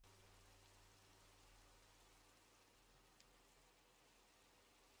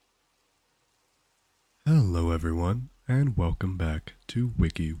Hello everyone, and welcome back to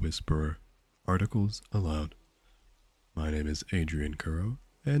Wiki Whisperer, Articles Aloud. My name is Adrian Curro,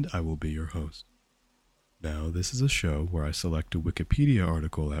 and I will be your host. Now, this is a show where I select a Wikipedia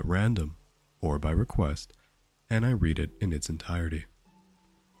article at random, or by request, and I read it in its entirety.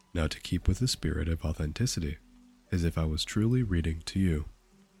 Now, to keep with the spirit of authenticity, as if I was truly reading to you,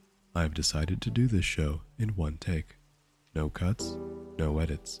 I have decided to do this show in one take. No cuts, no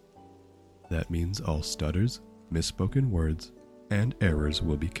edits. That means all stutters, misspoken words, and errors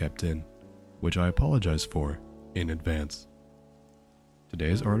will be kept in, which I apologize for in advance.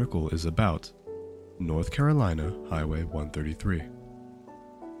 Today's article is about North Carolina Highway 133.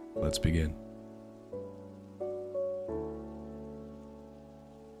 Let's begin.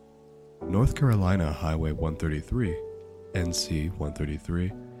 North Carolina Highway 133, NC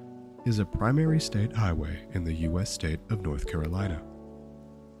 133, is a primary state highway in the U.S. state of North Carolina.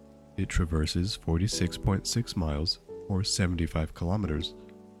 It traverses 46.6 miles, or 75 kilometers,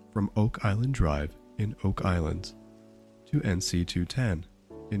 from Oak Island Drive in Oak Island to NC 210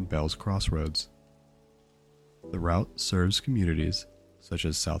 in Bell's Crossroads. The route serves communities such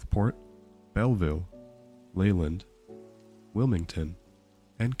as Southport, Belleville, Leland, Wilmington,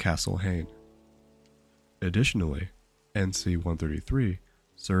 and Castle Hayne. Additionally, NC 133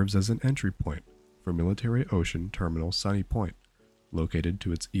 serves as an entry point for Military Ocean Terminal Sunny Point, located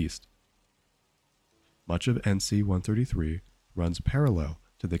to its east. Much of NC 133 runs parallel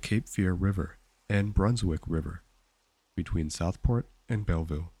to the Cape Fear River and Brunswick River, between Southport and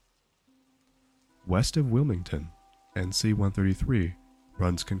Belleville. West of Wilmington, NC 133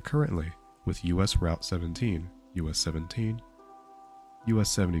 runs concurrently with US Route 17, US 17, US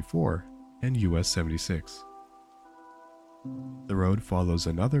 74, and US 76. The road follows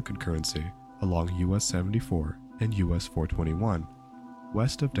another concurrency along US 74 and US 421,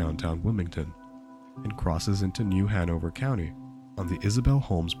 west of downtown Wilmington, and crosses into New Hanover County on the Isabel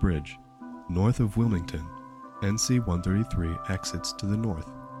Holmes Bridge. North of Wilmington, NC 133 exits to the north,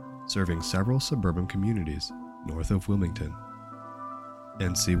 serving several suburban communities north of Wilmington.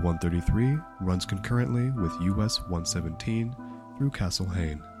 NC 133 runs concurrently with US 117 through Castle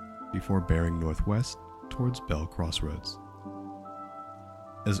Hayne, before bearing northwest towards Bell Crossroads.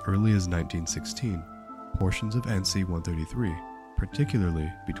 As early as 1916, portions of NC 133, particularly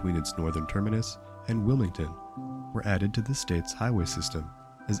between its northern terminus and Wilmington, were added to the state's highway system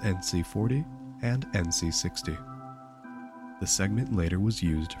as NC 40 and NC 60. The segment later was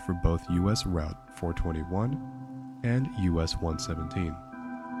used for both US Route 421 and US 117.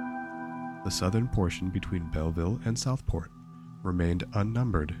 The southern portion between Belleville and Southport remained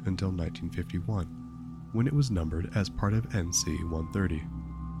unnumbered until 1951, when it was numbered as part of NC 130.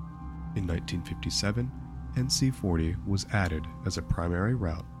 In 1957, NC 40 was added as a primary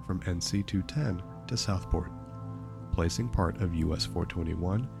route from NC 210 to Southport, placing part of US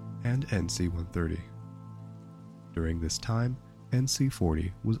 421 and NC 130. During this time, NC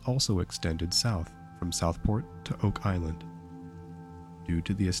 40 was also extended south from Southport to Oak Island. Due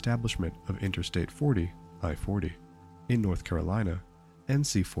to the establishment of Interstate 40, I-40, in North Carolina,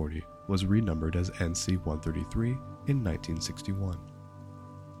 NC 40 was renumbered as NC 133 in 1961.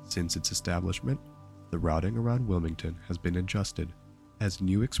 Since its establishment, the routing around Wilmington has been adjusted as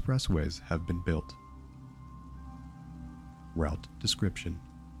new expressways have been built. Route description.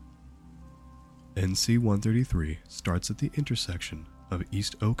 NC 133 starts at the intersection of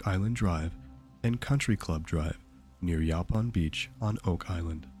East Oak Island Drive and Country Club Drive near Yaupon Beach on Oak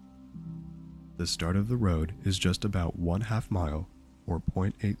Island. The start of the road is just about 1/2 mile, or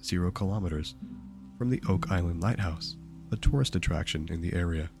 0.80 kilometers, from the Oak Island Lighthouse, a tourist attraction in the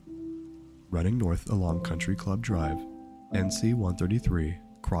area. Running north along Country Club Drive, NC 133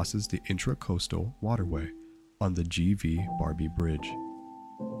 crosses the Intracoastal Waterway on the G.V. Barbie Bridge.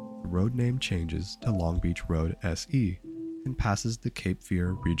 The road name changes to Long Beach Road SE and passes the Cape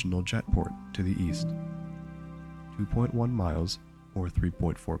Fear Regional Jetport to the east. 2.1 miles, or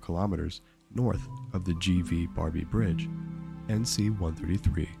 3.4 kilometers, north of the G.V. Barbie Bridge, NC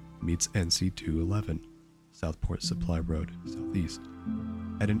 133 meets NC 211, Southport Supply Road southeast,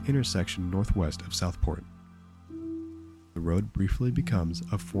 at an intersection northwest of Southport. The road briefly becomes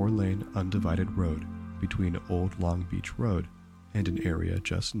a 4-lane undivided road between Old Long Beach Road and an area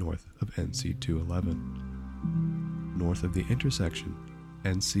just north of NC 211. North of the intersection,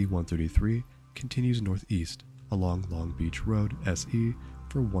 NC 133 continues northeast along Long Beach Road SE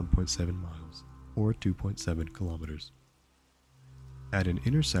for 1.7 miles, or 2.7 kilometers. At an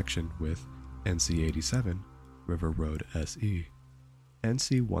intersection with NC 87, River Road SE,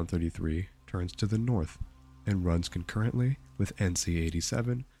 NC 133 turns to the north and runs concurrently with NC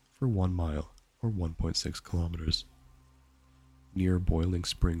 87 for 1 mile, or 1.6 kilometers. Near Boiling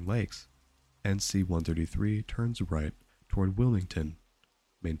Spring Lakes, NC 133 turns right toward Wilmington,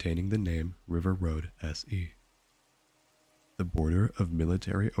 maintaining the name River Road SE. The border of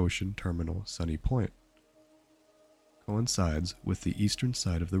Military Ocean Terminal Sunny Point coincides with the eastern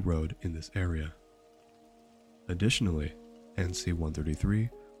side of the road in this area. Additionally, NC 133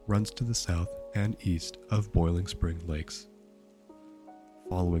 runs to the south and east of Boiling Spring Lakes.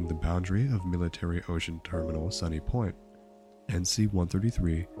 Following the boundary of Military Ocean Terminal Sunny Point, NC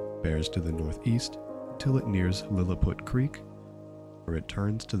 133 bears to the northeast until it nears Lilliput Creek, where it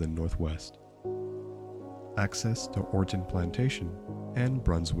turns to the northwest. Access to Orton Plantation and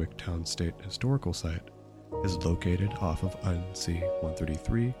Brunswick Town State Historical Site is located off of NC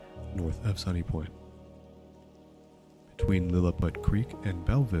 133 north of Sunny Point. Between Lilliput Creek and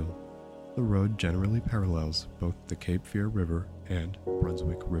Belleville, the road generally parallels both the Cape Fear River and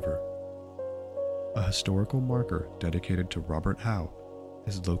Brunswick River. A historical marker dedicated to Robert Howe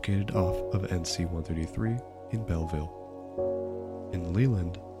is located off of NC 133 in Belleville. In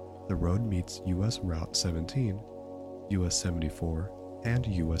Leland, the road meets US Route 17, US 74, and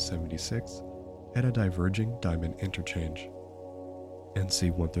US 76 at a diverging diamond interchange.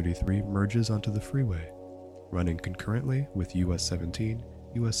 NC 133 merges onto the freeway, running concurrently with US 17,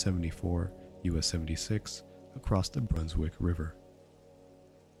 US 74, US 76 across the Brunswick River.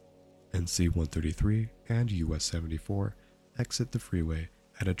 NC 133 and US 74 exit the freeway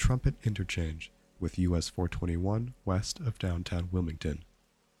at a trumpet interchange with US 421 west of downtown Wilmington.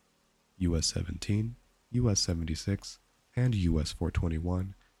 US 17, US 76, and US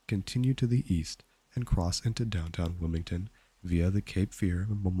 421 continue to the east and cross into downtown Wilmington via the Cape Fear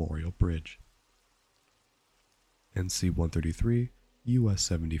Memorial Bridge. NC 133, US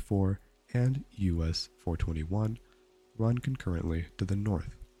 74, and US 421 run concurrently to the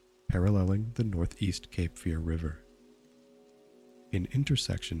north, paralleling the northeast Cape Fear River. An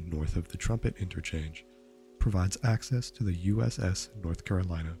intersection north of the Trumpet Interchange provides access to the USS North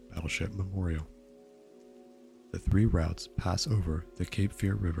Carolina Battleship Memorial. The three routes pass over the Cape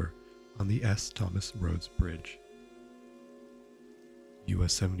Fear River on the S. Thomas Rhodes Bridge.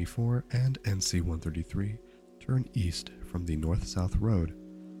 US 74 and NC 133 turn east from the north-south road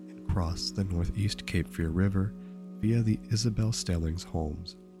and cross the northeast Cape Fear River via the Isabel Stellings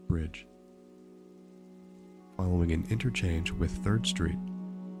Holmes Bridge. Following an interchange with 3rd Street,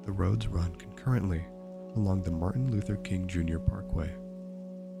 the roads run concurrently along the Martin Luther King Jr. Parkway.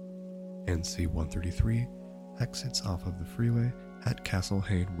 NC 133 exits off of the freeway at Castle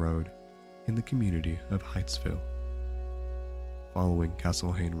Hayne Road in the community of Heightsville. Following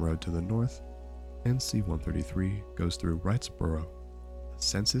Castle Hayne Road to the north, NC 133 goes through Wrightsboro, a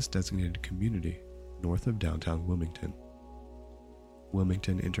census-designated community north of downtown Wilmington.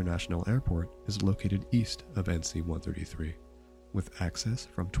 Wilmington International Airport is located east of NC 133, with access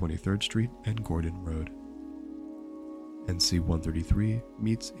from 23rd Street and Gordon Road. NC 133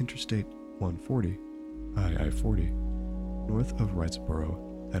 meets Interstate 140, II-40, north of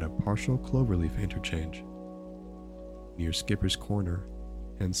Wrightsboro at a partial cloverleaf interchange. Near Skipper's Corner,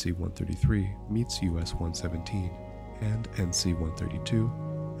 NC 133 meets US 117 and NC 132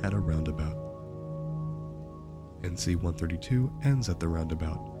 at a roundabout. NC 132 ends at the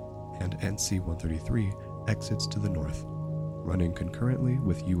roundabout, and NC 133 exits to the north, running concurrently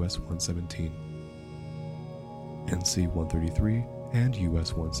with US 117. NC 133 and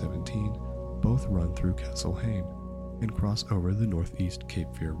US 117 both run through Castle Hayne and cross over the northeast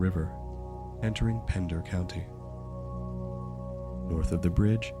Cape Fear River, entering Pender County. North of the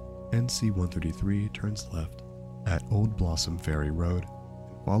bridge, NC 133 turns left at Old Blossom Ferry Road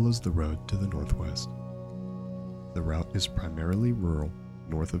and follows the road to the northwest. The route is primarily rural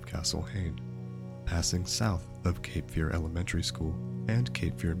north of Castle Hayne, passing south of Cape Fear Elementary School and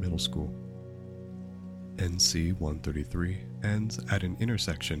Cape Fear Middle School. NC 133 ends at an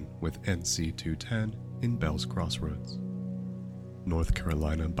intersection with NC 210 in Bell's Crossroads. North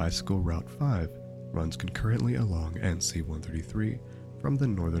Carolina Bicycle Route 5 runs concurrently along NC 133 from the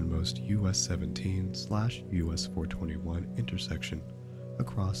northernmost US 17/US 421 intersection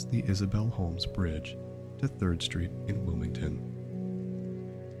across the Isabel Holmes Bridge to 3rd Street in Wilmington.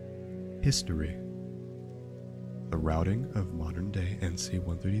 History. The routing of modern-day NC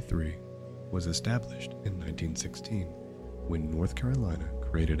 133 was established in 1916 when North Carolina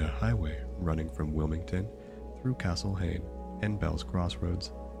created a highway running from Wilmington through Castle Hayne and Bell's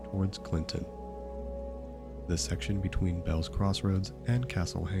Crossroads towards Clinton. The section between Bell's Crossroads and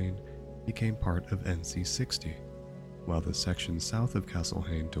Castle Hayne became part of NC 60, while the section south of Castle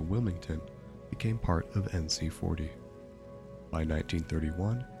Hayne to Wilmington became part of NC 40. By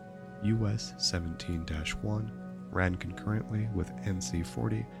 1931, US 17-1 ran concurrently with NC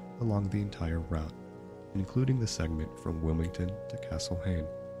 40 along the entire route, including the segment from Wilmington to Castle Hayne.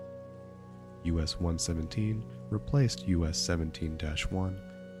 US 117 replaced US 17-1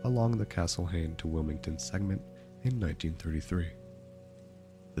 along the Castle Hayne to Wilmington segment in 1933.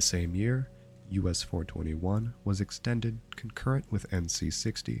 The same year, US 421 was extended concurrent with NC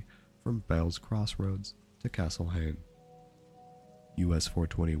 60 from Bell's Crossroads to Castle Hayne. US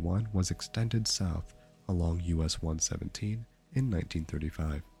 421 was extended south along US 117 in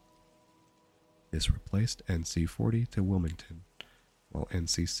 1935. This replaced NC 40 to Wilmington, while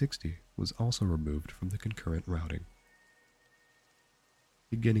NC 60 was also removed from the concurrent routing.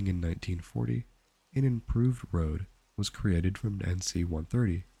 Beginning in 1940, an improved road was created from NC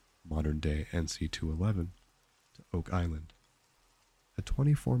 130, modern-day NC 211, to Oak Island, a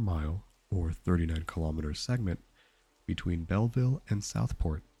 24-mile or 39-kilometer segment between Belleville and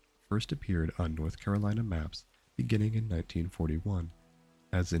Southport first appeared on North Carolina maps beginning in 1941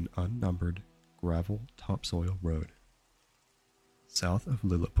 as an unnumbered gravel topsoil road. South of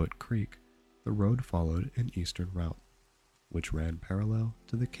Lilliput Creek, the road followed an eastern route, which ran parallel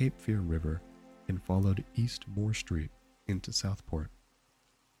to the Cape Fear River and followed East Moore Street into Southport.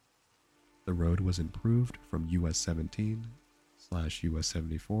 The road was improved from US 17/US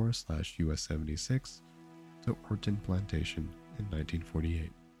 74/US 76 to Orton Plantation in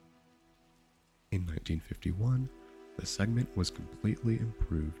 1948. In 1951, the segment was completely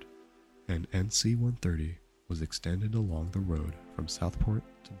improved, and NC 130 was extended along the road from Southport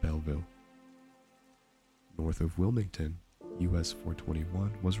to Belleville. North of Wilmington, US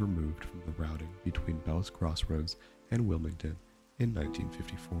 421 was removed from the routing between Bell's Crossroads and Wilmington in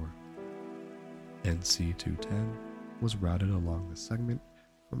 1954. NC 210 was routed along the segment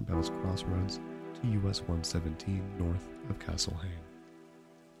from Bell's Crossroads to US 117 north of Castle Hayne.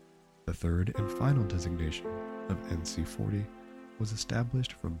 The third and final designation of NC 40 was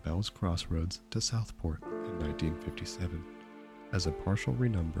established from Bell's Crossroads to Southport in 1957 as a partial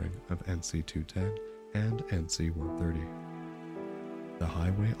renumbering of NC 210 and NC 130. The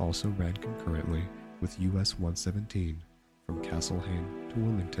highway also ran concurrently with US 117 from Castle Hayne to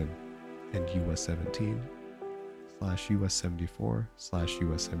Wilmington and US 17/US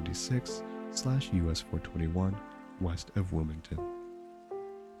 74/US 76/US 421 west of Wilmington.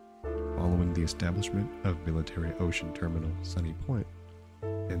 Following the establishment of Military Ocean Terminal Sunny Point,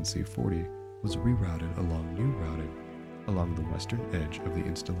 NC 40 was rerouted along new routing along the western edge of the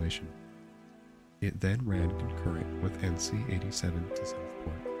installation. It then ran concurrent with NC 87 to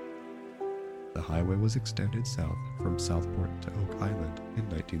Southport. The highway was extended south from Southport to Oak Island in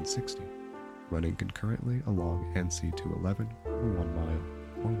 1960, running concurrently along NC 211 for 1 mile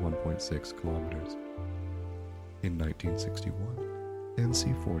or 1.6 kilometers. In 1961,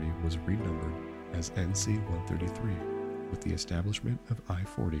 NC 40 was renumbered as NC 133 with the establishment of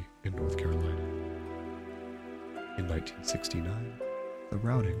I-40 in North Carolina. In 1969, the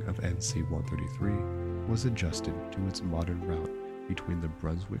routing of NC 133 was adjusted to its modern route between the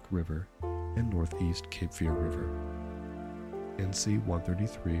Brunswick River and northeast Cape Fear River. NC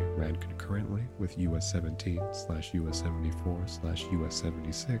 133 ran concurrently with US 17/US 74/US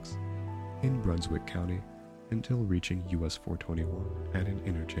 76 in Brunswick County until reaching US 421 at an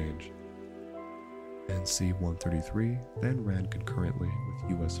interchange. NC 133 then ran concurrently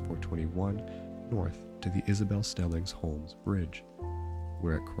with US 421 north to the Isabel Stellings Holmes Bridge,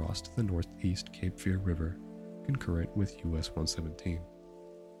 where it crossed the northeast Cape Fear River, concurrent with US 117.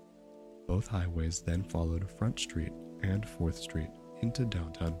 Both highways then followed Front Street and 4th Street into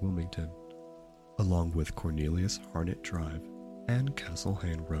downtown Wilmington, along with Cornelius Harnett Drive and Castle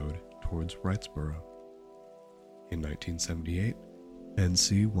Hayne Road towards Wrightsboro. In 1978,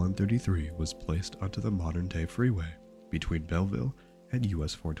 NC 133 was placed onto the modern-day freeway between Belleville and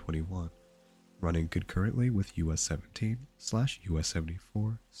US 421, running concurrently with US 17/US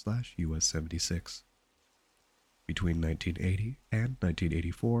 74/US 76. Between 1980 and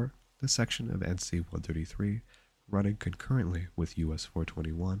 1984, the section of NC 133 running concurrently with US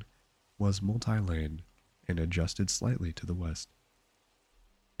 421 was multi-lane and adjusted slightly to the west.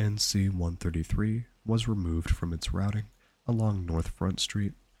 NC 133 was removed from its routing along North Front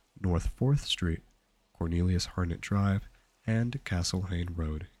Street, North 4th Street, Cornelius Harnett Drive, and Castle Hayne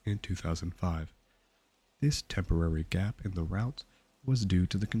Road in 2005. This temporary gap in the route was due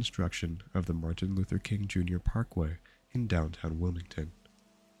to the construction of the Martin Luther King Jr. Parkway in downtown Wilmington.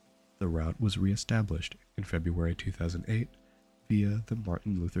 The route was reestablished in February 2008 via the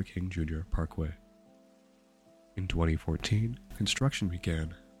Martin Luther King Jr. Parkway. In 2014, construction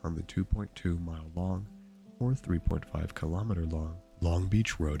began on the 2.2-mile long or 3.5-kilometer long Long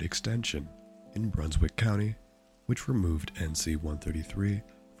Beach Road Extension in Brunswick County, which removed NC 133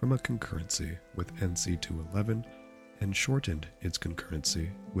 from a concurrency with NC 211 and shortened its concurrency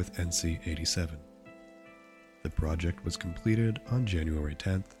with NC 87. The project was completed on January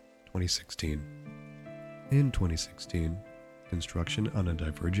 10, 2016. In 2016, construction on a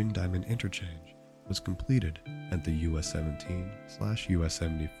diverging diamond interchange was completed at the US 17/US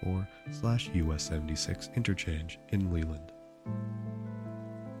 74/US 76 interchange in Leland.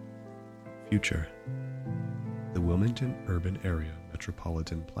 Future. The Wilmington Urban Area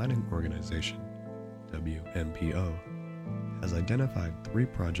Metropolitan Planning Organization, WMPO, has identified 3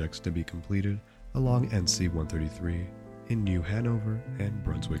 projects to be completed along NC 133 in New Hanover and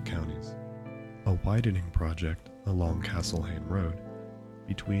Brunswick counties. A widening project along Castlehane Road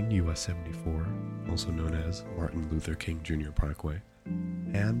between US 74, also known as Martin Luther King Jr. Parkway,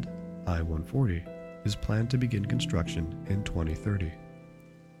 and I-140 is planned to begin construction in 2030.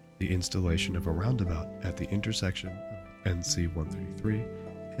 The installation of a roundabout at the intersection of NC 133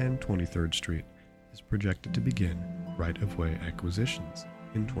 and 23rd Street is projected to begin right-of-way acquisitions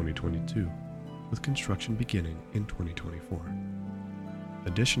in 2022, with construction beginning in 2024.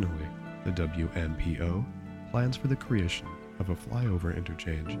 Additionally, the WMPO plans for the creation of a flyover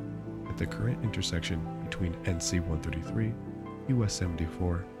interchange at the current intersection between NC 133, US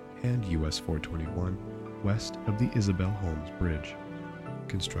 74, and US 421 west of the Isabel Holmes Bridge.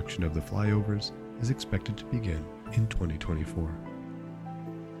 Construction of the flyovers is expected to begin in 2024.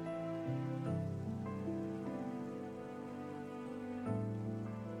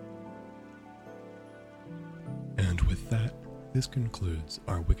 And with that, this concludes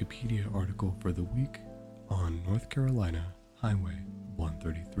our Wikipedia article for the week on North Carolina Highway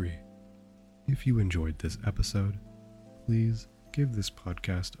 133. If you enjoyed this episode, please give this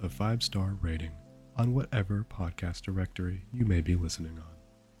podcast a 5-star rating on whatever podcast directory you may be listening on.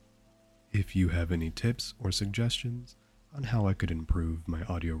 If you have any tips or suggestions on how I could improve my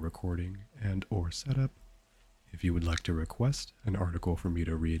audio recording and or setup, if you would like to request an article for me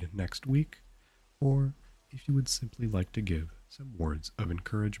to read next week, or if you would simply like to give some words of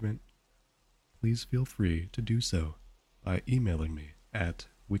encouragement, please feel free to do so by emailing me at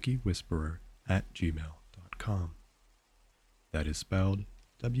wikiwhisperer@gmail.com. That is spelled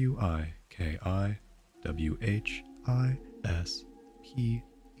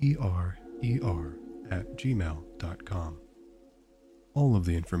WIKIWHISPERER@gmail.com. All of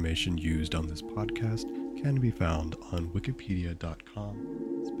the information used on this podcast can be found on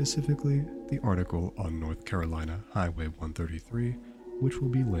wikipedia.com, specifically the article on North Carolina Highway 133, which will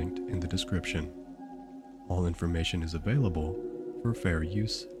be linked in the description. All information is available for fair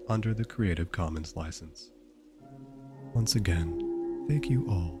use under the Creative Commons license. Once again, thank you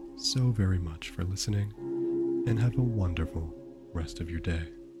all so very much for listening, and have a wonderful rest of your day.